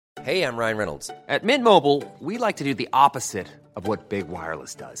Hey, I'm Ryan Reynolds. At Mint Mobile, we like to do the opposite of what Big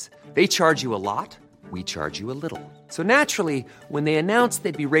Wireless does. They charge you a lot, we charge you a little. So naturally, when they announced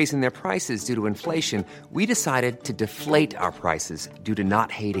they'd be raising their prices due to inflation, we decided to deflate our prices due to not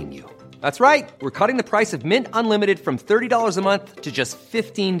hating you. That's right. We're cutting the price of Mint Unlimited from $30 a month to just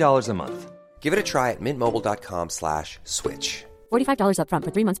 $15 a month. Give it a try at mintmobile.com/switch. $45 up front for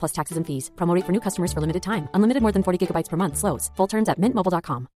 3 months plus taxes and fees. Promo rate for new customers for limited time. Unlimited more than 40 gigabytes per month. Slows full terms at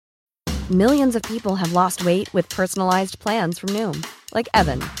mintmobile.com. Millions of people have lost weight with personalized plans from Noom. Like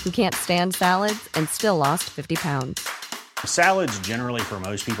Evan, who can't stand salads and still lost 50 pounds. Salads generally for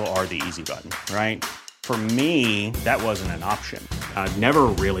most people are the easy button, right? For me, that wasn't an option. I never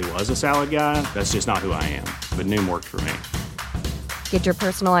really was a salad guy. That's just not who I am. But Noom worked for me. Get your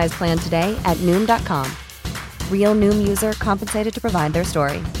personalized plan today at Noom.com. Real Noom user compensated to provide their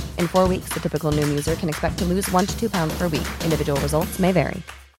story. In 4 weeks, the typical Noom user can expect to lose 1 to 2 pounds per week. Individual results may vary.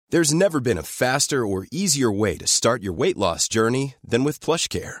 There's never been a faster or easier way to start your weight loss journey than with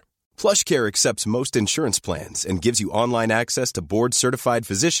PlushCare. PlushCare accepts most insurance plans and gives you online access to board-certified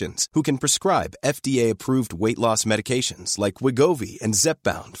physicians who can prescribe FDA-approved weight loss medications like Wegovy and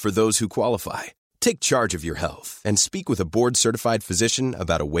Zepbound for those who qualify. Take charge of your health and speak with a board-certified physician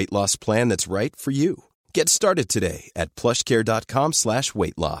about a weight loss plan that's right for you. Get started today at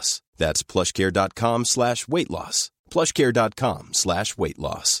plushcare.com/weight loss. That's plushcare.com/weight loss. plushcare.com/weight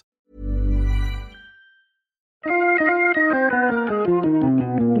loss.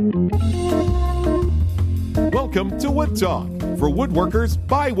 Welcome to Wood Talk, for woodworkers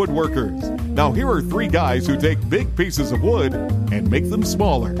by woodworkers. Now here are 3 guys who take big pieces of wood and make them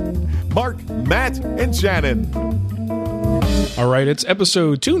smaller. Mark, Matt, and Shannon. All right, it's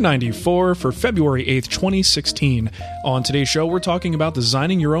episode 294 for February 8th, 2016. On today's show, we're talking about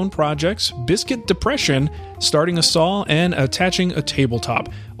designing your own projects, biscuit depression, starting a saw, and attaching a tabletop.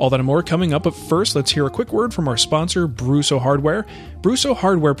 All that and more coming up, but first, let's hear a quick word from our sponsor, Brusso Hardware. Brusso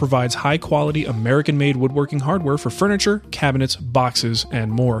Hardware provides high-quality, American-made woodworking hardware for furniture, cabinets, boxes,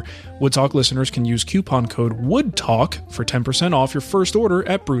 and more. Wood Talk listeners can use coupon code WOODTALK for 10% off your first order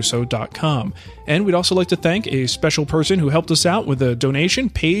at Brusso.com. And we'd also like to thank a special person who helped us out with a donation,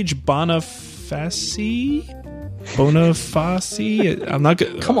 Paige Bonifaci? I'm not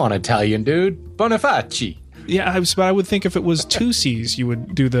good. Come on, Italian dude. Bonifaci. Yeah, but I would think if it was 2 C's, you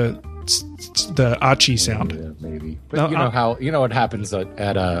would do the achi sound. Yeah, maybe. But you know what happens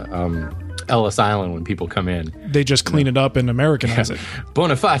at Ellis Island when people come in? They just clean it up and Americanize it.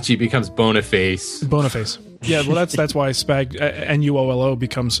 Bonifaci becomes Boniface. Boniface. Yeah, well, that's why NUOLO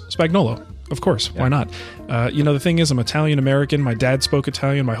becomes Spagnolo. Of course, why not? The thing is, I'm Italian-American. My dad spoke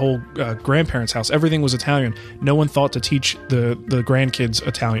Italian. My whole grandparents' house, everything was Italian. No one thought to teach the grandkids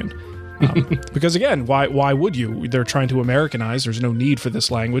Italian. Because again, why would you? They're trying to Americanize. There's no need for this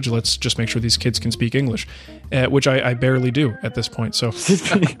language. Let's just make sure these kids can speak English, which I barely do at this point. So,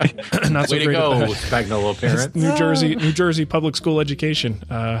 not so Way great. to go, Spagnolo parents. New Jersey public school education.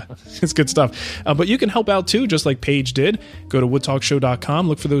 It's good stuff. But you can help out too, just like Paige did. Go to woodtalkshow.com,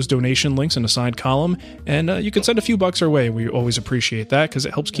 look for those donation links in a side column, and you can send a few bucks our way. We always appreciate that because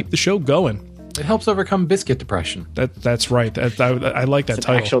it helps keep the show going. It helps overcome biscuit depression. That's right. I like that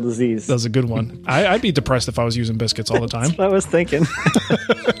title. Actual disease. That's a good one. I'd be depressed if I was using biscuits all the time. That's what I was thinking.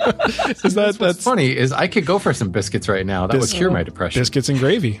 What's funny is I could go for some biscuits right now. That would cure my depression. Biscuits and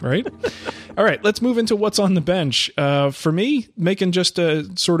gravy, right? All right, let's move into what's on the bench. For me, making just a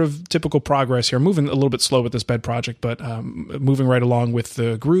sort of typical progress here. Moving a little bit slow with this bed project, but moving right along with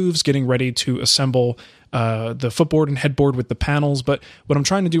the grooves, getting ready to assemble the footboard and headboard with the panels. But what I'm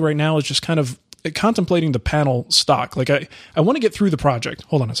trying to do right now is just kind of contemplating the panel stock. Like I want to get through the project.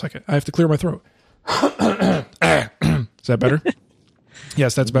 Hold on a second. I have to clear my throat. Is that better?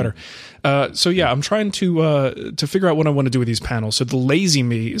 Yes, that's better. So yeah, I'm trying to figure out what I want to do with these panels. So the lazy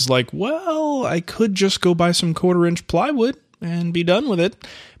me is like, well, I could just go buy some 1/4-inch plywood and be done with it.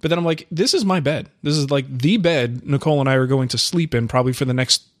 But then I'm like, this is my bed. This is like the bed Nicole and I are going to sleep in probably for the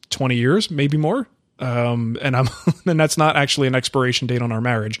next 20 years, maybe more. And that's not actually an expiration date on our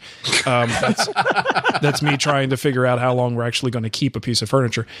marriage. That's me trying to figure out how long we're actually going to keep a piece of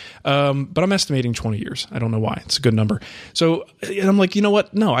furniture. But I'm estimating 20 years. I don't know why. It's a good number. So I'm like, you know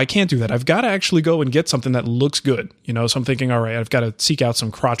what? No, I can't do that. I've got to actually go and get something that looks good. So I'm thinking, all right, I've got to seek out some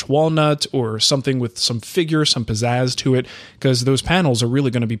crotch walnut or something with some figure, some pizzazz to it, because those panels are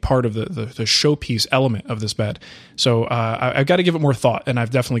really going to be part of the showpiece element of this bed. So I've got to give it more thought, and I've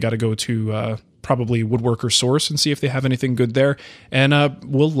definitely got to go to probably Woodworker Source and see if they have anything good there. And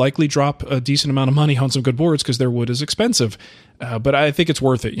we'll likely drop a decent amount of money on some good boards because their wood is expensive. But I think it's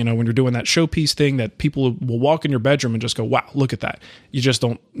worth it. You know, when you're doing that showpiece thing that people will walk in your bedroom and just go, wow, look at that. You just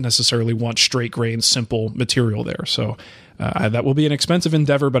don't necessarily want straight grain, simple material there. So that will be an expensive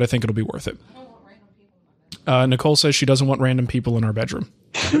endeavor, but I think it'll be worth it. Nicole says she doesn't want random people in our bedroom.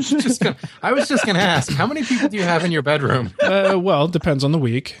 I was just gonna ask, how many people do you have in your bedroom? Well, it depends on the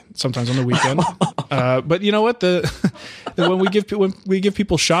week. Sometimes on the weekend. But you know what? When we give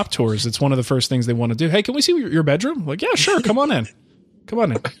people shop tours, it's one of the first things they want to do. Hey, can we see your bedroom? Like, yeah, sure. Come on in. Come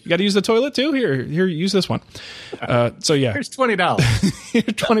on in. You got to use the toilet too. Here, use this one. So yeah, here's $20.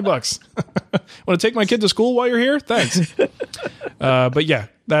 $20. Want to take my kid to school while you're here? Thanks. But yeah,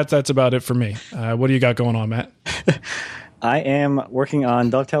 that's about it for me. What do you got going on, Matt? I am working on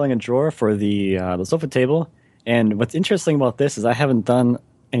dovetailing a drawer for the sofa table, and what's interesting about this is I haven't done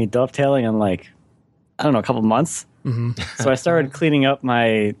any dovetailing in a couple months. Mm-hmm. So I started cleaning up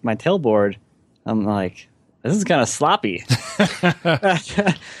my tailboard. I'm like, this is kind of sloppy.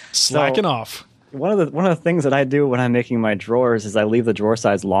 Slacking off. One of the things that I do when I'm making my drawers is I leave the drawer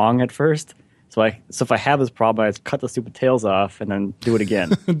size long at first. So if I have this problem, I just cut the stupid tails off and then do it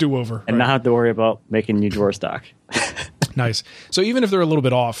again. Do over. And not have to worry about making new drawer stock. Nice. So even if they're a little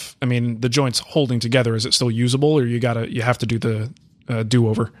bit off, I mean, the joint's holding together, is it still usable, or you have to do the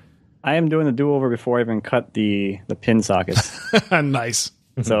do-over? I am doing the do-over before I even cut the pin sockets. Nice.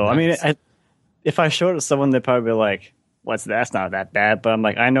 So, nice. I mean, if I showed it to someone, they'd probably be like, that's not that bad. But I'm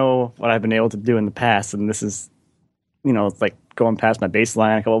like, I know what I've been able to do in the past, and this is, it's like going past my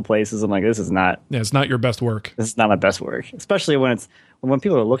baseline a couple of places. I'm like, this is not... Yeah, it's not your best work. This is not my best work. Especially when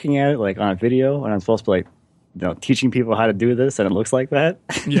people are looking at it, like, on a video, and I'm supposed to be, like, teaching people how to do this, and it looks like that.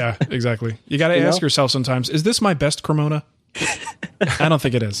 Yeah, exactly. You got to ask yourself sometimes, is this my best Cremona? I don't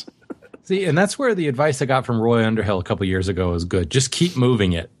think it is. See, and that's where the advice I got from Roy Underhill a couple years ago is good. Just keep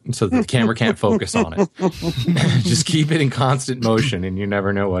moving it so that the camera can't focus on it. Just keep it in constant motion, and you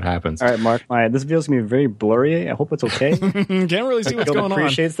never know what happens. All right, Mark, this video's going to be very blurry. I hope it's okay. Can't really see what's going on.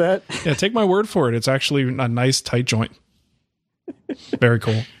 Appreciates that. Yeah, take my word for it. It's actually a nice, tight joint. Very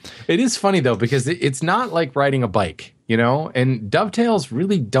cool. It is funny, though, because it's not like riding a bike, and dovetails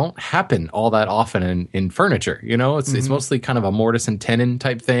really don't happen all that often in furniture. It's mostly kind of a mortise and tenon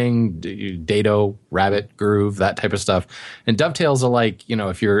type thing, dado, rabbit, groove, that type of stuff. And dovetails are like,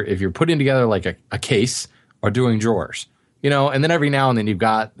 if you're putting together like a case or doing drawers, and then every now and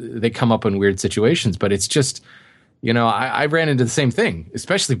then they come up in weird situations, but it's just, I ran into the same thing,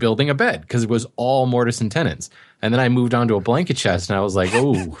 especially building a bed, because it was all mortise and tenons. And then I moved on to a blanket chest, and I was like,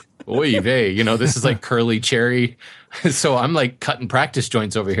 oh, oy vey, this is like curly cherry. So I'm like cutting practice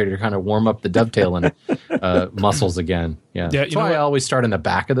joints over here to kind of warm up the dovetailing muscles again. Yeah. That's why I always start in the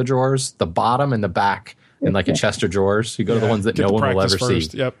back of the drawers, the bottom and the back in like a chest of drawers. You go to the ones that no one will ever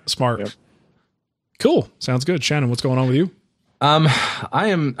see. Yep. Smart. Yep. Cool. Sounds good. Shannon, what's going on with you? I'm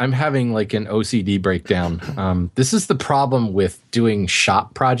having like an OCD breakdown. This is the problem with doing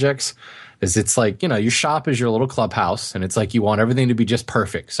shop projects. Is it's like, your shop is your little clubhouse, and it's like you want everything to be just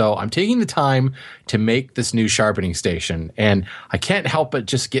perfect. So I'm taking the time to make this new sharpening station, and I can't help but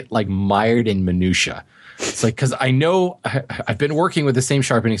just get like mired in minutia. It's like, because I know I've been working with the same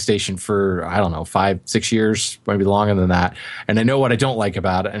sharpening station for, 5-6 years, maybe longer than that. And I know what I don't like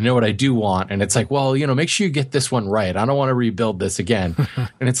about it. I know what I do want. And it's like, well, make sure you get this one right. I don't want to rebuild this again.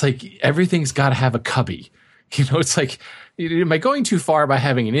 And it's like, everything's got to have a cubby. It's like, am I going too far by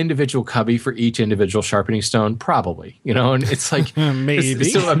having an individual cubby for each individual sharpening stone? Probably, and it's like, maybe.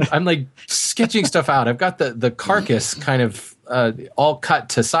 So I'm like sketching stuff out. I've got the carcass kind of all cut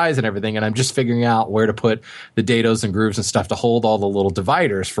to size and everything, and I'm just figuring out where to put the dados and grooves and stuff to hold all the little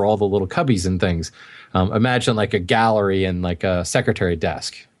dividers for all the little cubbies and things. Imagine like a gallery and like a secretary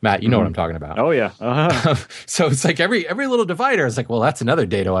desk. Matt, you know what I'm talking about. Oh, yeah. Uh-huh. So it's like every little divider is like, well, that's another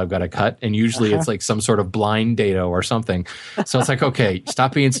dado I've got to cut. And usually it's like some sort of blind dado or something. So it's like, okay,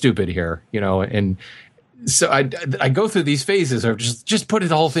 stop being stupid here, and so I go through these phases of just putting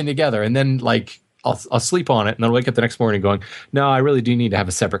the whole thing together, and then like I'll sleep on it, and then I'll wake up the next morning going, no, I really do need to have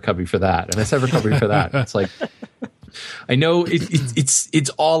a separate cubby for that and a separate cubby for that. It's like, I know it's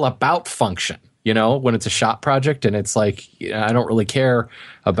all about function. When it's a shop project, and it's like, I don't really care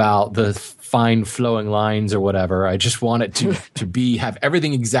about the fine flowing lines or whatever. I just want it to have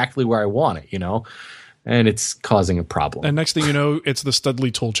everything exactly where I want it, and it's causing a problem. And next thing you know, it's the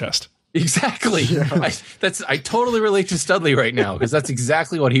Studley tool chest. Exactly. Yeah. I totally relate to Studley right now, because that's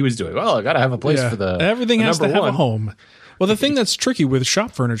exactly what he was doing. Well, I got to have a place for the everything has to have a home. Well, the thing that's tricky with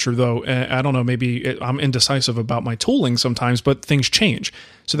shop furniture, though, I don't know, maybe I'm indecisive about my tooling sometimes, but things change.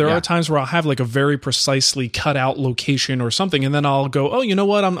 So there are times where I'll have like a very precisely cut out location or something, and then I'll go, oh, you know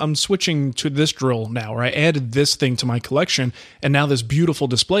what? I'm switching to this drill now, or I added this thing to my collection, and now this beautiful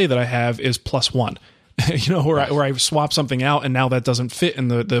display that I have is +1. Or I swap something out, and now that doesn't fit in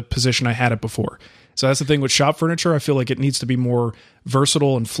the position I had it before. So that's the thing with shop furniture. I feel like it needs to be more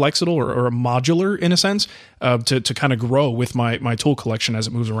versatile and flexible or modular in a sense to kind of grow with my tool collection as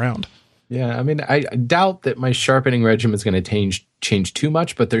it moves around. Yeah, I mean, I doubt that my sharpening regimen is going to change too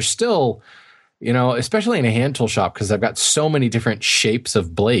much, but there's still, especially in a hand tool shop, because I've got so many different shapes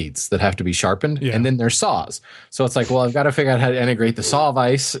of blades that have to be sharpened, and then there's saws. So it's like, well, I've got to figure out how to integrate the saw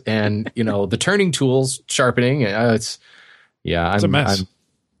vise and, the turning tools sharpening. It's a mess.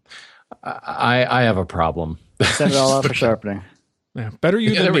 I have a problem. Send it all out for sharpening. Yeah, better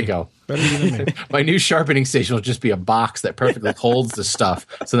you than me. There we go. Better you than me. My new sharpening station will just be a box that perfectly holds the stuff,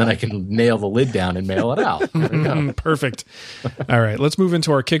 so then I can nail the lid down and mail it out. There we go. Perfect. All right, let's move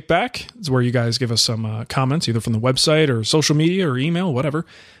into our kickback. It's where you guys give us some comments, either from the website or social media or email, whatever.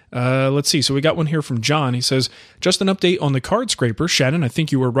 Let's see. So we got one here from John. He says, just an update on the card scraper. Shannon, I think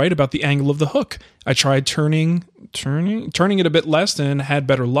you were right about the angle of the hook. I tried turning it a bit less and had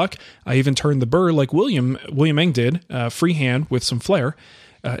better luck. I even turned the burr like William Eng did, freehand with some flair.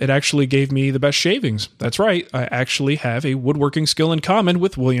 It actually gave me the best shavings. That's right. I actually have a woodworking skill in common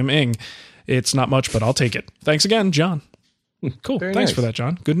with William Eng. It's not much, but I'll take it. Thanks again, John. Cool. Very Thanks nice. for that,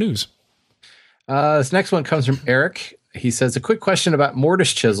 John. Good news. This next one comes from Eric. He says, a quick question about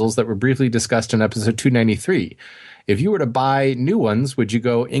mortise chisels that were briefly discussed in episode 293. If you were to buy new ones, would you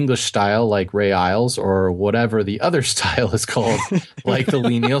go English style like Ray Isles or whatever the other style is called, like the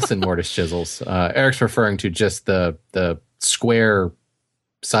Lee Nielsen mortise chisels? Eric's referring to just the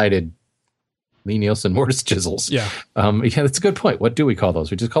square-sided Lee Nielsen mortise chisels. Yeah. That's a good point. What do we call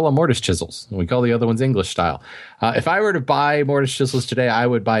those? We just call them mortise chisels. And we call the other ones English style. If I were to buy mortise chisels today, I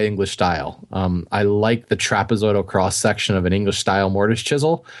would buy English style. I like the trapezoidal cross section of an English style mortise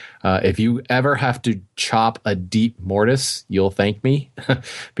chisel. If you ever have to chop a deep mortise, you'll thank me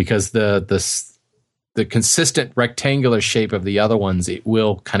because the consistent rectangular shape of the other ones, it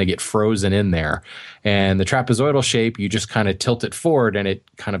will kind of get frozen in there. And the trapezoidal shape, you just kind of tilt it forward and it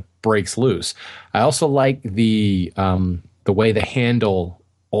kind of breaks loose. I also like the way the handle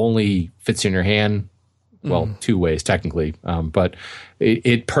only fits in your hand. Well, two ways technically, but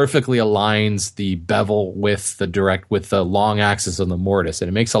it perfectly aligns the bevel with the long axis of the mortise, and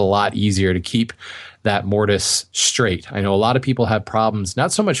it makes it a lot easier to keep that mortise straight. I know a lot of people have problems,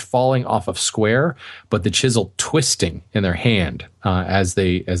 not so much falling off of square, but the chisel twisting in their hand as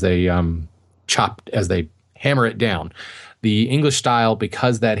they hammer it down. The English style,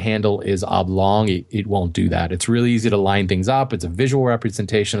 because that handle is oblong, it won't do that. It's really easy to line things up. It's a visual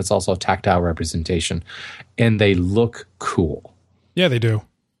representation. It's also a tactile representation. And they look cool. Yeah, they do.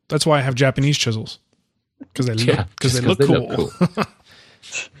 That's why I have Japanese chisels. Because they look cool.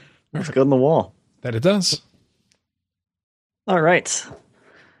 Let's go on the wall. That it does. All right.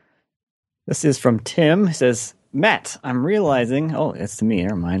 This is from Tim. He says, Matt, I'm realizing... Oh, it's to me.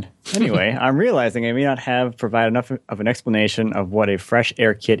 Never mind. Anyway, I'm realizing I may not have provided enough of an explanation of what a fresh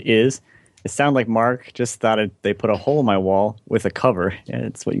air kit is. It sounded like Mark just thought they put a hole in my wall with a cover. Yeah,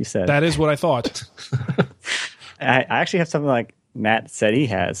 that's what you said. That is what I thought. I actually have something like Matt said he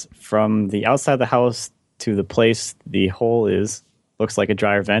has. From the outside of the house to the place the hole looks like a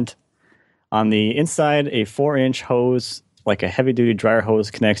dryer vent. On the inside, a 4-inch hose, like a heavy-duty dryer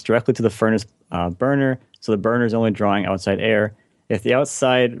hose, connects directly to the furnace burner, so the burner is only drawing outside air. If the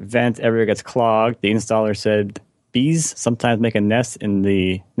outside vent ever gets clogged, the installer said bees sometimes make a nest in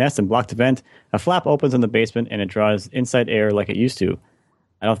the nest and block the vent. A flap opens in the basement and it draws inside air like it used to.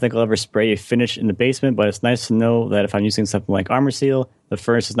 I don't think I'll ever spray a finish in the basement, but it's nice to know that if I'm using something like Armor Seal, the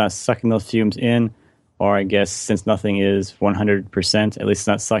furnace is not sucking those fumes in, or I guess since nothing is 100%, at least it's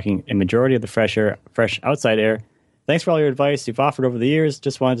not sucking a majority of the fresh outside air. Thanks for all your advice you've offered over the years.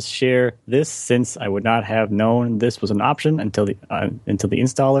 Just wanted to share this since I would not have known this was an option until the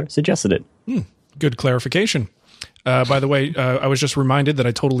installer suggested it. Good clarification. By the way, I was just reminded that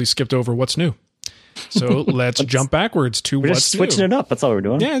I totally skipped over what's new. So let's jump backwards to we're what's just switching new. it up. That's all we're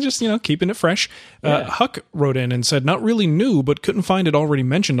doing. Yeah, just keeping it fresh. Huck wrote in and said, not really new, but couldn't find it already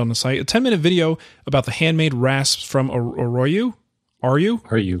mentioned on the site. A 10-minute video about the handmade rasps from Arroyo. Are you?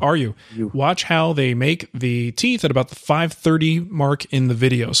 Watch how they make the teeth at about the 5:30 mark in the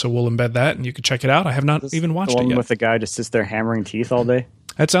video. So we'll embed that, and you can check it out. I have not even watched it yet. With the guy just sits there hammering teeth all day.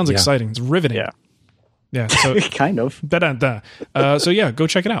 That sounds exciting. It's riveting. Yeah. Yeah. So kind of. So yeah, go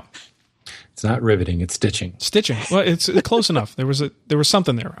check it out. It's not riveting, it's stitching. Stitching. Well, it's close enough. There was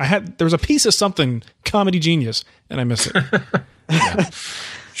something there. There was a piece of something, comedy genius, and I missed it. Yeah.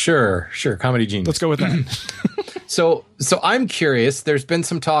 Sure, comedy genius. Let's go with that. So I'm curious. There's been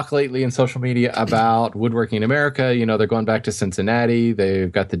some talk lately in social media about woodworking in America. You know, they're going back to Cincinnati.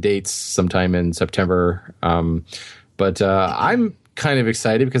 They've got the dates sometime in September. But I'm kind of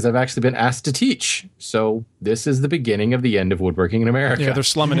excited because I've actually been asked to teach. So this is the beginning of the end of woodworking in America. Yeah, they're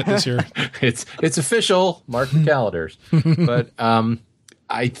slumming it this year. It's official. Mark your calendars. But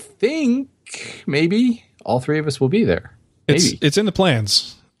I think maybe all three of us will be there. Maybe. It's in the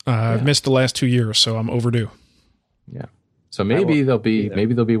plans. I've missed the last 2 years, so I'm overdue. Yeah. So maybe there'll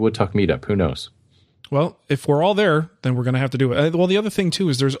be Wood Talk meetup. Who knows? Well, if we're all there, then we're going to have to do it. Well, the other thing too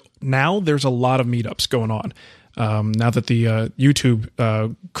is there's a lot of meetups going on. Now that the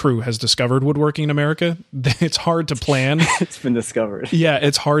YouTube crew has discovered woodworking in America, it's hard to plan. It's been discovered. Yeah,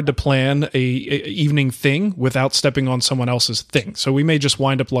 it's hard to plan a evening thing without stepping on someone else's thing. So we may just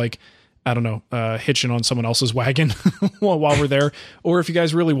wind up like, I don't know, hitching on someone else's wagon while we're there. Or if you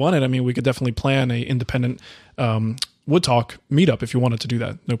guys really want it, I mean, we could definitely plan a independent Wood Talk meetup if you wanted to do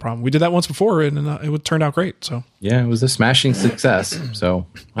that. No problem. We did that once before and it turned out great. So yeah, it was a smashing success. So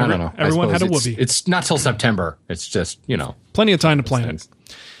I don't know. Everyone had a whoopee. It's not till September. It's just, plenty of time to plan it.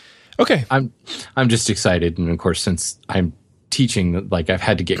 Okay. I'm just excited. And of course, since I'm teaching, like I've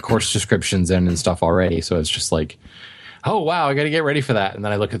had to get course descriptions in and stuff already. So it's just like, oh, wow, I got to get ready for that. And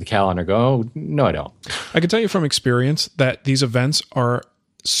then I look at the calendar and go, oh, no, I don't. I can tell you from experience that these events are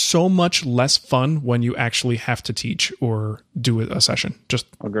so much less fun when you actually have to teach or do a session.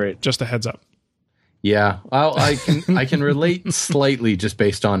 Great. Just a heads up. Yeah, well, I can relate slightly just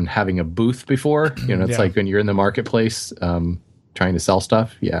based on having a booth before. It's like when you're in the marketplace trying to sell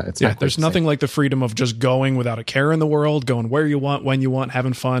stuff. Yeah, there's nothing like the freedom of just going without a care in the world, going where you want, when you want,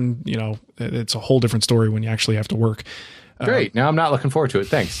 having fun. It's a whole different story when you actually have to work. Great. Now I'm not looking forward to it.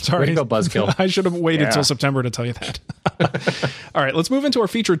 Thanks. Sorry. Way to go, Buzzkill. I should have waited till September to tell you that. All right, let's move into our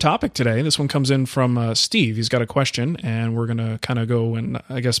featured topic today. This one comes in from Steve. He's got a question, and we're going to kind of go and,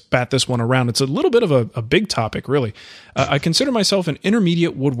 I guess, bat this one around. It's a little bit of a big topic, really. I consider myself an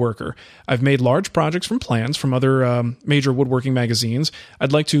intermediate woodworker. I've made large projects from plans from other major woodworking magazines.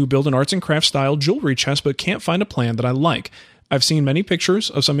 I'd like to build an arts and crafts style jewelry chest, but can't find a plan that I like. I've seen many pictures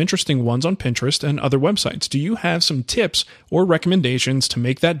of some interesting ones on Pinterest and other websites. Do you have some tips or recommendations to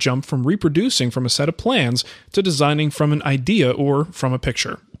make that jump from reproducing from a set of plans to designing from an idea or from a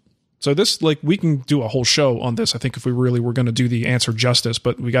picture? So this, we can do a whole show on this, I think, if we really were going to do the answer justice,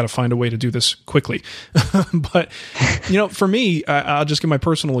 but we got to find a way to do this quickly. But, for me, I'll just give my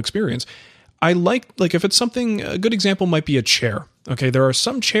personal experience. I like if it's something, a good example might be a chair. Okay, there are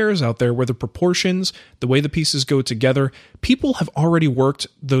some chairs out there where the proportions, the way the pieces go together, people have already worked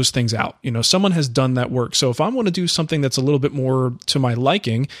those things out. Someone has done that work. So if I want to do something that's a little bit more to my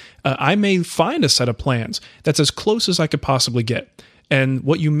liking, I may find a set of plans that's as close as I could possibly get. And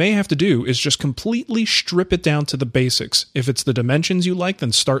what you may have to do is just completely strip it down to the basics. If it's the dimensions you like,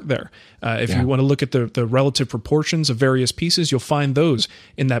 then start there. If you want to look at the relative proportions of various pieces, you'll find those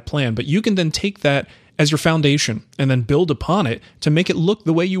in that plan. But you can then take that as your foundation and then build upon it to make it look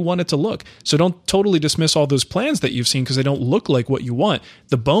the way you want it to look. So don't totally dismiss all those plans that you've seen because they don't look like what you want.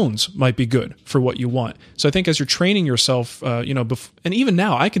 The bones might be good for what you want. So I think as you're training yourself, and even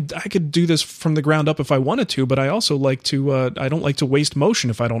now I could do this from the ground up if I wanted to, but I also like to, I don't like to waste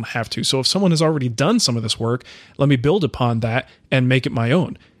motion if I don't have to. So if someone has already done some of this work, let me build upon that and make it my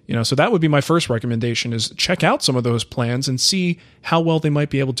own. So that would be my first recommendation is check out some of those plans and see how well they might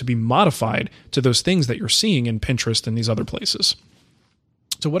be able to be modified to those things that you're seeing in Pinterest and these other places.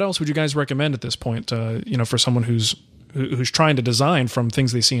 So what else would you guys recommend at this point, for someone who's trying to design from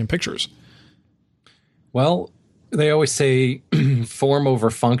things they see in pictures? Well, they always say form over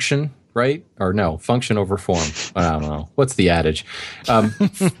function, right? Or no, function over form. I don't know. What's the adage?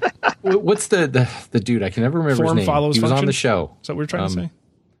 What's the dude? I can never remember form his name. Follows he was function? On the show. Is that what you're trying to say?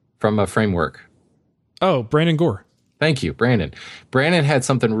 From a framework. Oh, Brandon Gore. Thank you, Brandon. Brandon had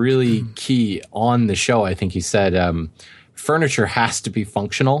something really key on the show. I think he said furniture has to be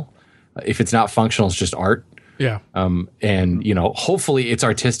functional. If it's not functional, it's just art. Yeah. And, hopefully it's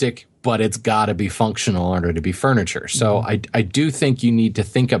artistic, but it's got to be functional in order to be furniture. So I do think you need to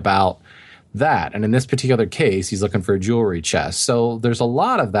think about that. And in this particular case, he's looking for a jewelry chest. So there's a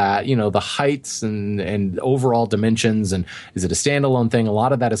lot of that, the heights and overall dimensions. And is it a standalone thing? A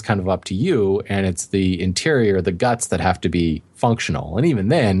lot of that is kind of up to you. And it's the interior, the guts that have to be functional. And even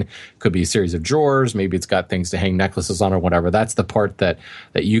then, could be a series of drawers. Maybe it's got things to hang necklaces on or whatever. That's the part that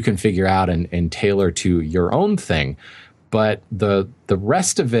you can figure out and tailor to your own thing. But the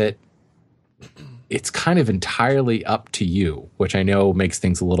rest of it, it's kind of entirely up to you, which I know makes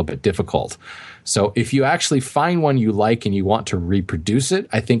things a little bit difficult. So if you actually find one you like and you want to reproduce it,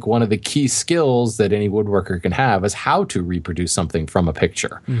 I think one of the key skills that any woodworker can have is how to reproduce something from a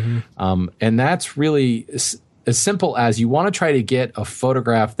picture. And that's really as simple as you want to try to get a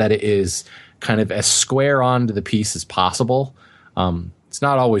photograph that is kind of as square onto the piece as possible. It's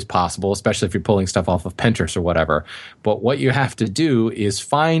not always possible, especially if you're pulling stuff off of Pinterest or whatever. But what you have to do is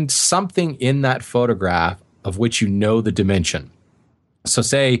find something in that photograph of which you know the dimension. So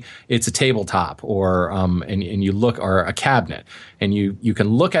say it's a tabletop or and you look, or a cabinet, and you can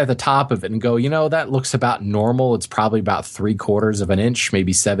look at the top of it and go, that looks about normal. It's probably about 3/4 of an inch,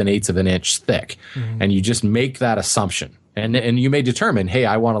 maybe 7/8 of an inch thick. And you just make that assumption. And you may determine, hey,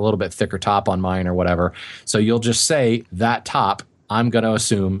 I want a little bit thicker top on mine or whatever. So you'll just say that top, I'm going to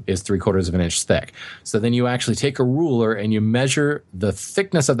assume, is 3/4 of an inch thick. So then you actually take a ruler and you measure the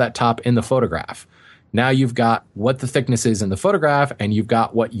thickness of that top in the photograph. Now you've got what the thickness is in the photograph, and you've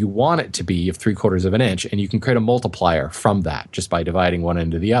got what you want it to be of 3/4 of an inch, and you can create a multiplier from that just by dividing one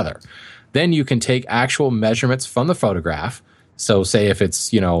into the other. Then you can take actual measurements from the photograph. So say if it's,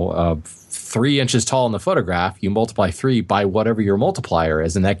 3 inches tall in the photograph, you multiply 3 by whatever your multiplier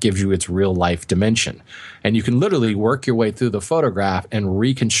is, and that gives you its real life dimension. And you can literally work your way through the photograph and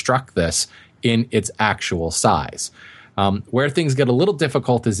reconstruct this in its actual size. Where things get a little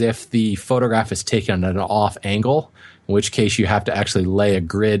difficult is if the photograph is taken at an off angle, in which case you have to actually lay a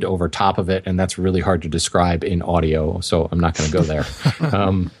grid over top of it, and that's really hard to describe in audio, so I'm not going to go there.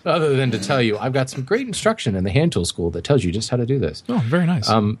 Other than to tell you, I've got some great instruction in the hand tool school that tells you just how to do this. Oh, very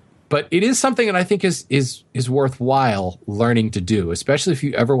nice. But it is something that I think is worthwhile learning to do, especially if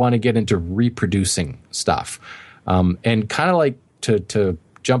you ever want to get into reproducing stuff. And kind of like to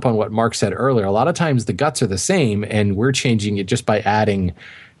jump on what Mark said earlier, a lot of times the guts are the same, and we're changing it just by adding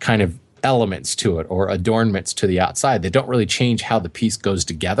kind of elements to it or adornments to the outside. They don't really change how the piece goes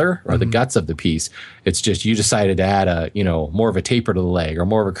together or the guts of the piece. It's just you decided to add more of a taper to the leg or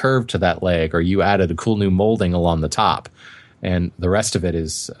more of a curve to that leg, or you added a cool new molding along the top. And the rest of it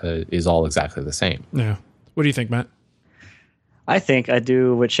is all exactly the same. Yeah. What do you think, Matt? I think I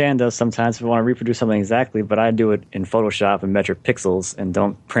do what Shan does sometimes if I want to reproduce something exactly, but I do it in Photoshop and measure pixels and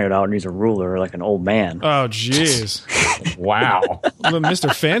don't print it out and use a ruler like an old man. Oh, jeez. Wow.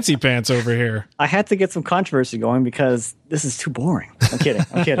 Mr. Fancy Pants over here. I had to get some controversy going because this is too boring. I'm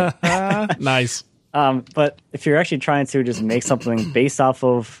kidding. Nice. But if you're actually trying to just make something based off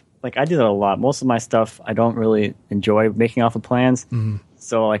of, like, I do that a lot. Most of my stuff I don't really enjoy making off of plans.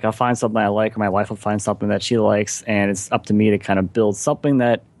 So, like, I'll find something I like, or my wife will find something that she likes, and it's up to me to kind of build something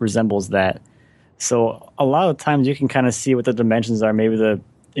that resembles that. So, a lot of times you can kind of see what the dimensions are. Maybe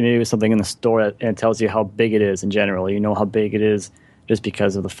it's something in the store and it tells you how big it is in general. You know how big it is just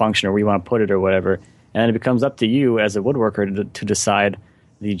because of the function or where you want to put it or whatever. And it becomes up to you as a woodworker to decide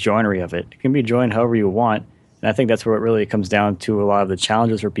the joinery of it. It can be joined however you want. And I think that's where it really comes down to a lot of the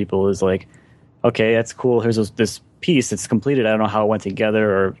challenges for people is like, okay, that's cool. Here's this piece. It's completed. I don't know how it went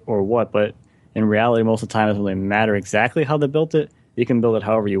together or what, but in reality, most of the time, it doesn't really matter exactly how they built it. You can build it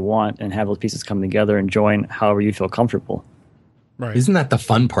however you want and have those pieces come together and join however you feel comfortable. Right. Isn't that the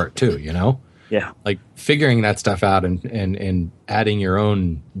fun part too, Yeah. Like figuring that stuff out and adding your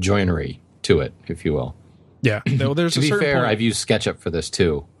own joinery to it, if you will. Yeah. There's to a be certain fair, point. I've used SketchUp for this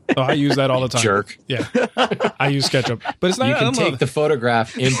too. Oh, I use that all the time. Jerk. Yeah. I use SketchUp. But it's not, You can take the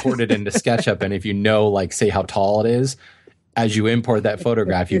photograph, import it into SketchUp, and if you know, like, say how tall it is, as you import that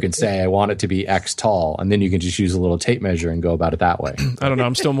photograph, you can say, I want it to be X tall, and then you can just use a little tape measure and go about it that way. I don't know.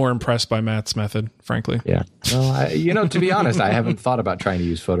 I'm still more impressed by Matt's method, frankly. Yeah. Well, to be honest, I haven't thought about trying to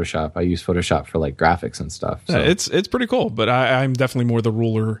use Photoshop. I use Photoshop for, like, graphics and stuff. So. Yeah, it's pretty cool, but I'm definitely more the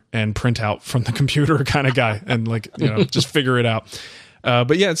ruler and printout from the computer kind of guy and, like, just figure it out.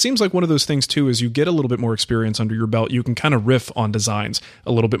 But yeah, it seems like one of those things too is you get a little bit more experience under your belt. You can kind of riff on designs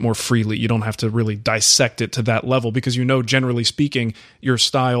a little bit more freely. You don't have to really dissect it to that level because generally speaking, your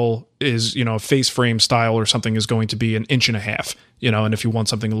style is, a face frame style or something is going to be 1.5 inches, and if you want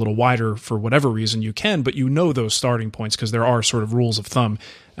something a little wider for whatever reason, you can, but those starting points because there are sort of rules of thumb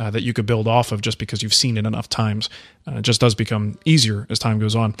that you could build off of just because you've seen it enough times. It just does become easier as time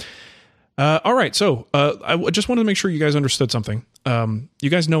goes on. All right, so I just wanted to make sure you guys understood something. You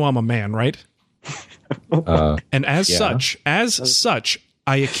guys know I'm a man, right? And as such,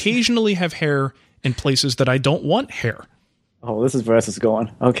 I occasionally have hair in places that I don't want hair. Oh, this is where this is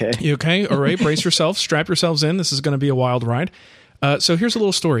going. Okay. You okay? All right, brace yourselves, strap yourselves in. This is going to be a wild ride. So here's a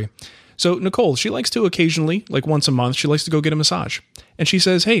little story. So Nicole, she likes to occasionally, like once a month, she likes to go get a massage. And she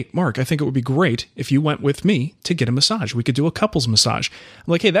says, hey, Mark, I think it would be great if you went with me to get a massage. We could do a couple's massage.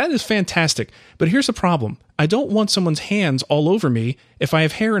 I'm like, hey, that is fantastic. But here's the problem. I don't want someone's hands all over me if I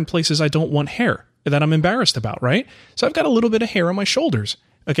have hair in places I don't want hair that I'm embarrassed about, right? So I've got a little bit of hair on my shoulders.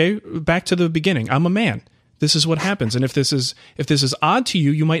 Okay, back to the beginning. I'm a man. This is what happens. And if this is odd to you,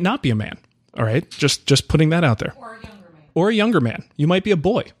 you might not be a man. All right, just putting that out there. Or a younger man. Or a younger man. You might be a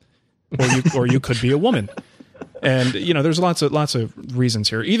boy. Or you could be a woman. And there's lots of reasons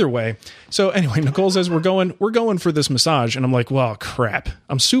here. Either way. So anyway, Nicole says we're going for this massage, and I'm like, well, crap.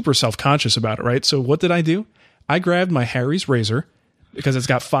 I'm super self-conscious about it, right? So what did I do? I grabbed my Harry's razor because it's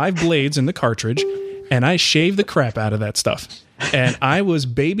got 5 blades in the cartridge, and I shaved the crap out of that stuff. And I was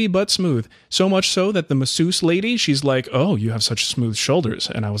baby butt smooth, so much so that the masseuse lady, she's like, "Oh, you have such smooth shoulders."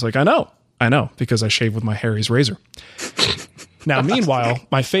 And I was like, I know, because I shaved with my Harry's razor. Now, meanwhile,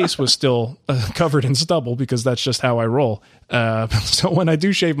 my face was still covered in stubble because that's just how I roll. So when I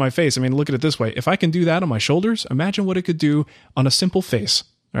do shave my face, I mean, look at it this way. If I can do that on my shoulders, imagine what it could do on a simple face.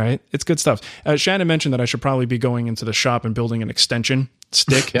 All right? It's good stuff. Shannon mentioned that I should probably be going into the shop and building an extension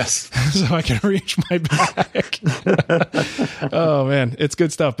stick. Yes. So I can reach my back. Oh, man. It's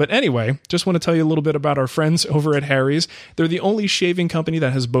good stuff. But anyway, just want to tell you a little bit about our friends over at Harry's. They're the only shaving company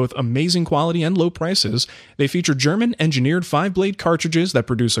that has both amazing quality and low prices. They feature German-engineered 5-blade cartridges that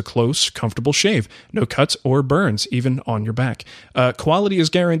produce a close, comfortable shave. No cuts or burns, even on your back. Quality is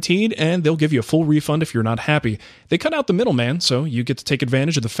guaranteed, and they'll give you a full refund if you're not happy. They cut out the middleman, so you get to take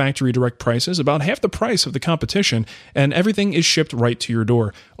advantage of the factory direct prices, about half the price of the competition, and everything is shipped right to your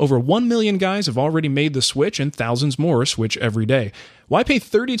door. Over 1 million guys have already made the switch, and thousands more switch every day. Why pay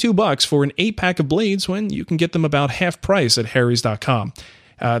 $32 for an 8-pack of blades when you can get them about half price at harrys.com?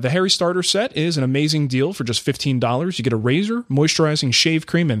 The Harry Starter Set is an amazing deal for just $15. You get a razor, moisturizing shave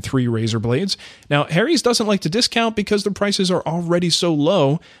cream, and 3 razor blades. Now, Harry's doesn't like to discount because the prices are already so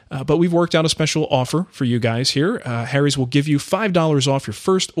low, but we've worked out a special offer for you guys here. Harry's will give you $5 off your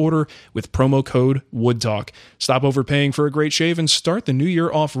first order with promo code WoodTalk. Stop overpaying for a great shave and start the new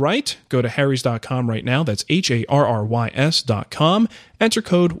year off right. Go to harrys.com right now. That's HARRYS.com. Enter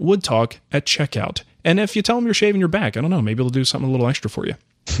code WoodTalk at checkout. And if you tell them you're shaving your back, I don't know, maybe they'll do something a little extra for you.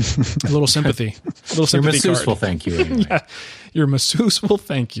 A little sympathy. Your masseuse will thank you. Anyway. Yeah, your masseuse will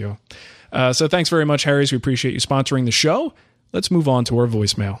thank you. So thanks very much, Harry's. We appreciate you sponsoring the show. Let's move on to our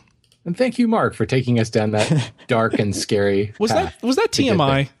voicemail. And thank you, Mark, for taking us down that dark and scary Was that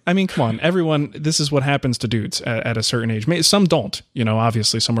TMI? I mean, come on, everyone. This is what happens to dudes at a certain age. Some don't.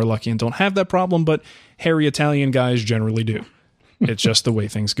 Obviously, some are lucky and don't have that problem, but hairy Italian guys generally do. It's just the way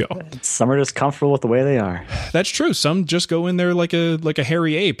things go. Some are just comfortable with the way they are. That's true. Some just go in there like a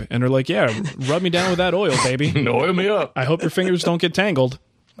hairy ape and are like, yeah, rub me down with that oil, baby. Oil me up. I hope your fingers don't get tangled.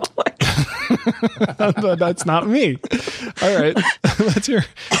 But that's not me. All right. Let's hear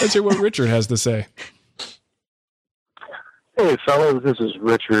what Richard has to say. Hey, fellas. This is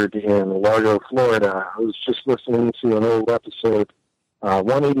Richard in Largo, Florida. I was just listening to an old episode,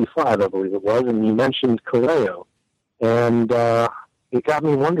 185, I believe it was, and you mentioned Kaleo. And it got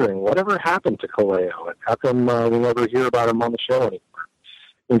me wondering, whatever happened to Kaleo? How come we never hear about him on the show anymore?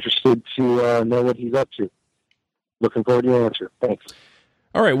 Interested to know what he's up to. Looking forward to your answer. Thanks.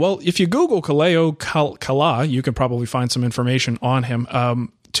 All right. Well, if you Google Kaleo Kala, you can probably find some information on him.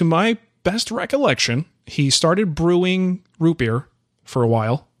 To my best recollection, he started brewing root beer for a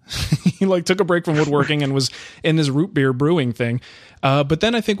while. He took a break from woodworking and was in his root beer brewing thing. But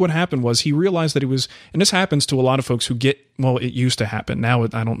then I think what happened was he realized that he was, and this happens to a lot of folks who it used to happen. Now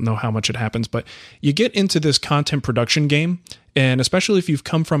I don't know how much it happens, but you get into this content production game. And especially if you've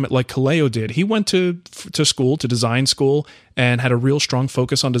come from it like Kaleo did, he went to school, to design school, and had a real strong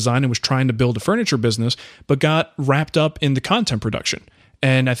focus on design and was trying to build a furniture business, but got wrapped up in the content production.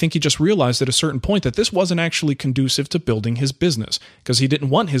 And I think he just realized at a certain point that this wasn't actually conducive to building his business because he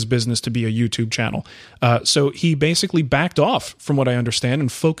didn't want his business to be a YouTube channel. So he basically backed off, from what I understand,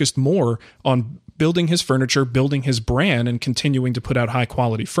 and focused more on building his furniture, building his brand, and continuing to put out high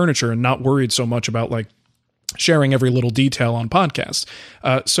quality furniture and not worried so much about sharing every little detail on podcasts.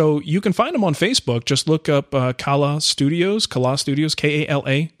 So you can find him on Facebook. Just look up Kala Studios, Kala Studios,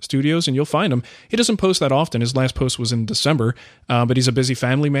 and you'll find him. He doesn't post that often. His last post was in December, but he's a busy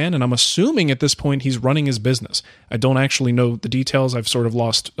family man, and I'm assuming at this point he's running his business. I don't actually know the details. I've sort of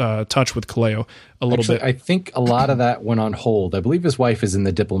lost touch with Kaleo a little bit. I think a lot of that went on hold. I believe his wife is in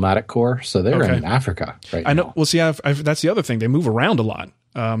the diplomatic corps, so they're in Africa right now. I know. Well, see, that's the other thing. They move around a lot.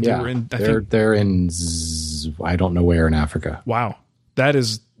 They're in I don't know where in Africa. Wow. That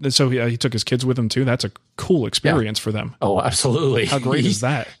is, so he took his kids with him too. That's a cool experience for them. Oh, absolutely. How great is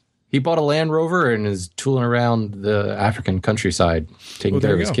that? He bought a Land Rover and is tooling around the African countryside, taking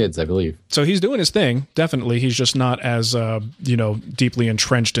care of his kids, I believe. So he's doing his thing, definitely. He's just not as, deeply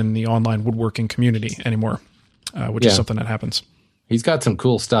entrenched in the online woodworking community anymore, which is something that happens. He's got some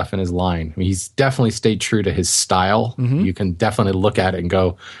cool stuff in his line. I mean, he's definitely stayed true to his style. Mm-hmm. You can definitely look at it and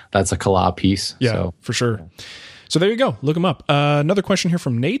go, that's a collab piece. Yeah, so, for sure. So there you go. Look him up. Another question here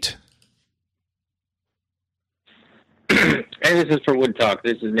from Nate. Hey, this is for Wood Talk.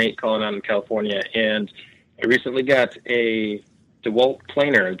 This is Nate calling out in California, and I recently got a DeWalt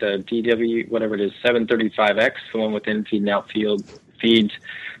planer, the DW, whatever it is, 735X, the one with in-feed and out-field feeds,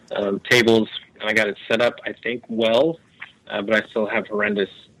 tables, and I got it set up, I think, well, but I still have horrendous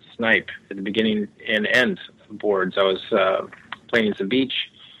snipe at the beginning and end of boards. I was planing some beach,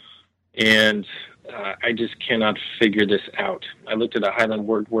 and I just cannot figure this out. I looked at a Highland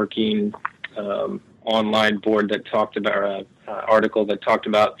Woodworking online board that talked about article that talked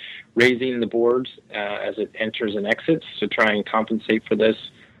about raising the boards as it enters and exits to try and compensate for this,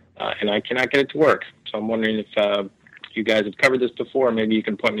 and I cannot get it to work. So I'm wondering if you guys have covered this before. Maybe you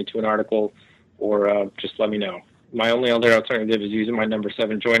can point me to an article, or just let me know. My only other alternative is using my number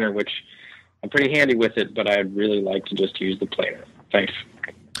 7 joiner, which I'm pretty handy with it, but I'd really like to just use the planer. Thanks.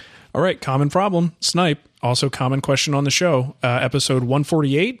 All right, common problem, snipe. Also common question on the show, episode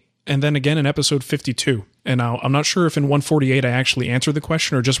 148. And then again in episode 52. And now I'm not sure if in 148 I actually answered the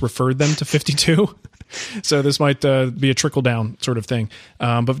question or just referred them to 52. So this might be a trickle down sort of thing.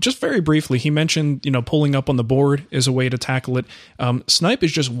 But just very briefly, he mentioned, pulling up on the board is a way to tackle it. Snipe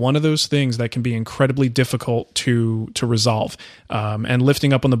is just one of those things that can be incredibly difficult to resolve. And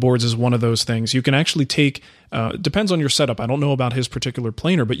lifting up on the boards is one of those things. You can actually take, depends on your setup. I don't know about his particular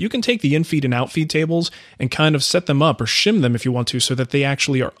planer, but you can take the in-feed and out-feed tables and kind of set them up or shim them if you want to so that they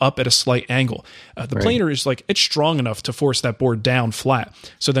actually are up at a slight angle. The planer is it's strong enough to force that board down flat.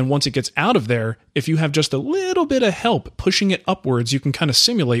 So then once it gets out of there, if you have just a little bit of help pushing it upwards, you can kind of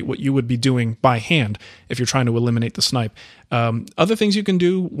simulate what you would be doing by hand if you're trying to eliminate the snipe. Other things you can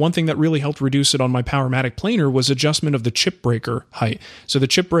do, one thing that really helped reduce it on my Powermatic planer was adjustment of the chip breaker height. So the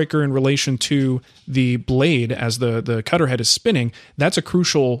chip breaker in relation to the blade as the cutter head is spinning, that's a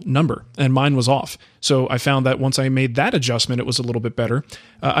crucial number, and mine was off. So I found that once I made that adjustment, it was a little bit better.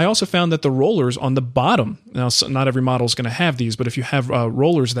 I also found that the rollers on the bottom, now not every model is going to have these, but if you have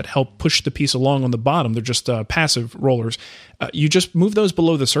rollers that help push the piece along on the bottom, they're just passive rollers, you just move those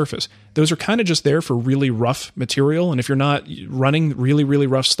below the surface. Those are kind of just there for really rough material, and if you're not running really, really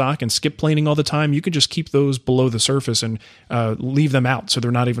rough stock and skip planing all the time, you can just keep those below the surface and leave them out so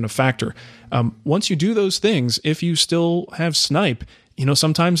they're not even a factor. Once you do those things, if you still have snipe,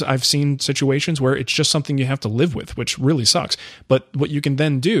 sometimes I've seen situations where it's just something you have to live with, which really sucks. But what you can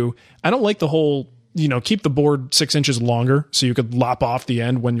then do, I don't like the whole, keep the board 6 inches longer so you could lop off the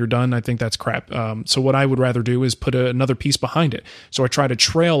end when you're done. I think that's crap. So what I would rather do is put another piece behind it. So I try to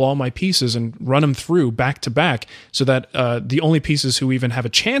trail all my pieces and run them through back to back so that the only pieces who even have a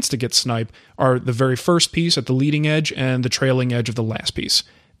chance to get snipe are the very first piece at the leading edge and the trailing edge of the last piece.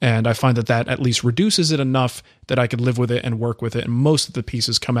 And I find that at least reduces it enough that I could live with it and work with it. And most of the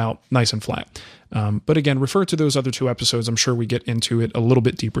pieces come out nice and flat. But again, refer to those other 2 episodes. I'm sure we get into it a little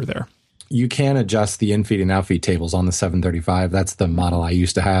bit deeper there. You can adjust the in-feed and out-feed tables on the 735. That's the model I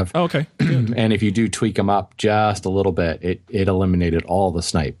used to have. Oh, okay. And if you do tweak them up just a little bit, it eliminated all the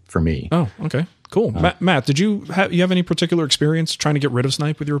snipe for me. Oh, okay. Cool. Matt, did you have any particular experience trying to get rid of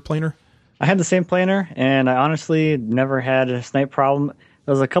snipe with your planer? I had the same planer, and I honestly never had a snipe problem.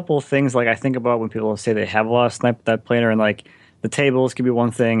 There's a couple of things I think about when people say they have a lot of snipe with that planer, and the tables could be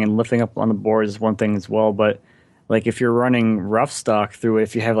one thing, and lifting up on the board is one thing as well. But if you're running rough stock through it,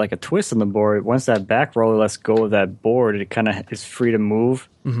 if you have a twist on the board, once that back roller lets go of that board, it kind of is free to move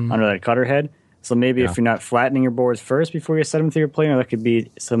under that cutter head. So maybe if you're not flattening your boards first before you set them through your planer, that could be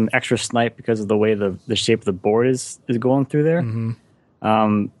some extra snipe because of the way the shape of the board is going through there.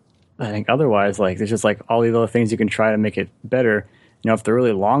 I think otherwise, there's just all these other things you can try to make it better. If they're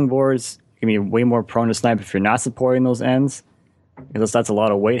really long boards, you can be way more prone to snipe if you're not supporting those ends, because that's a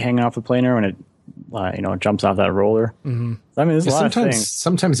lot of weight hanging off the planer when it, it jumps off that roller. Mm-hmm. I mean, there's a lot of things.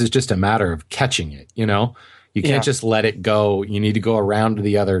 Sometimes it's just a matter of catching it. You can't just let it go. You need to go around to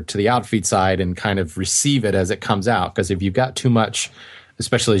the outfeed side and kind of receive it as it comes out. Because if you've got too much,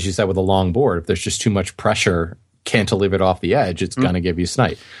 especially as you said with a long board, if there's just too much pressure, cantilever it off the edge, it's going to give you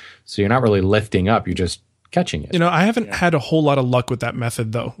snipe. So you're not really lifting up. You're just catching it. I haven't had a whole lot of luck with that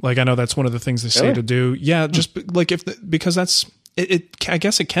method though. I know that's one of the things they say to do. Yeah, just because that's I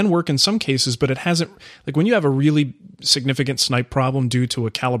guess it can work in some cases, but it hasn't. Like when you have a really significant snipe problem due to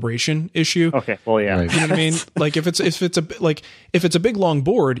a calibration issue. Okay, well, yeah, you know what I mean. Like if it's a big long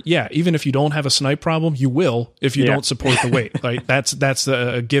board, yeah. Even if you don't have a snipe problem, you will if you don't support the weight. Like that's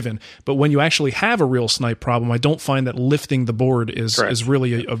a given. But when you actually have a real snipe problem, I don't find that lifting the board is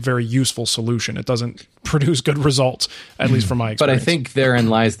really a very useful solution. It doesn't produce good results, at least from my experience. But I think therein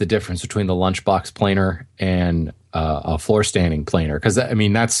lies the difference between the lunchbox planer and a floor standing planer, because I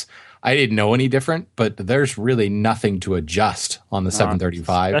mean I didn't know any different, but there's really nothing to adjust on the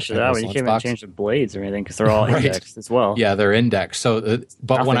 735. Especially that when you can't even change the blades or anything because they're all indexed as well. Yeah, they're indexed. So,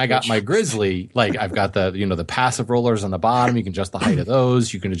 but when I got my Grizzly, like I've got the passive rollers on the bottom. You can adjust the height of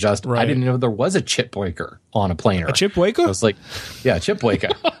those. You can adjust. I didn't know there was a chip breaker on a planer. A chip waker? I was like, yeah, chip waker.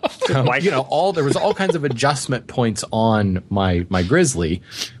 There was all kinds of adjustment points on my Grizzly,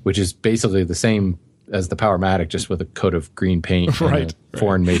 which is basically the same as the Powermatic, just with a coat of green paint and a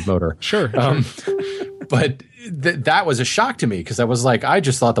foreign-made motor. Sure. But that was a shock to me because I was like, I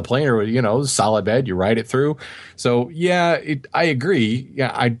just thought the planer was, solid bed, you ride it through. So, yeah, I agree.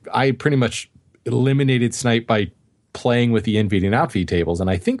 Yeah, I pretty much eliminated snipe by playing with the in-feed and out-feed tables, and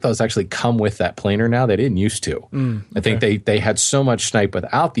I think those actually come with that planer now. They didn't used to. Okay. I think they had so much snipe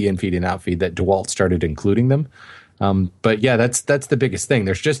without the in-feed and out-feed that DeWalt started including them. But yeah, that's the biggest thing.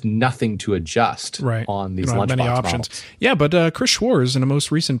 There's just nothing to adjust on these lunchbox models. Yeah, but Chris Schwarz in a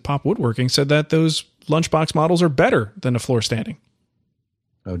most recent Pop Woodworking said that those lunchbox models are better than a floor standing.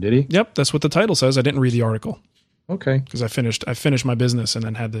 Oh, did he? Yep, that's what the title says. I didn't read the article. Okay, because I finished my business and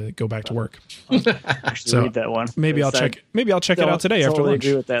then had to go back to work. Actually, read that one. Maybe I'll check it out today after lunch.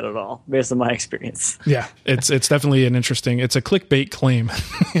 Agree with that at all, based on my experience. Yeah, it's definitely an interesting. It's a clickbait claim,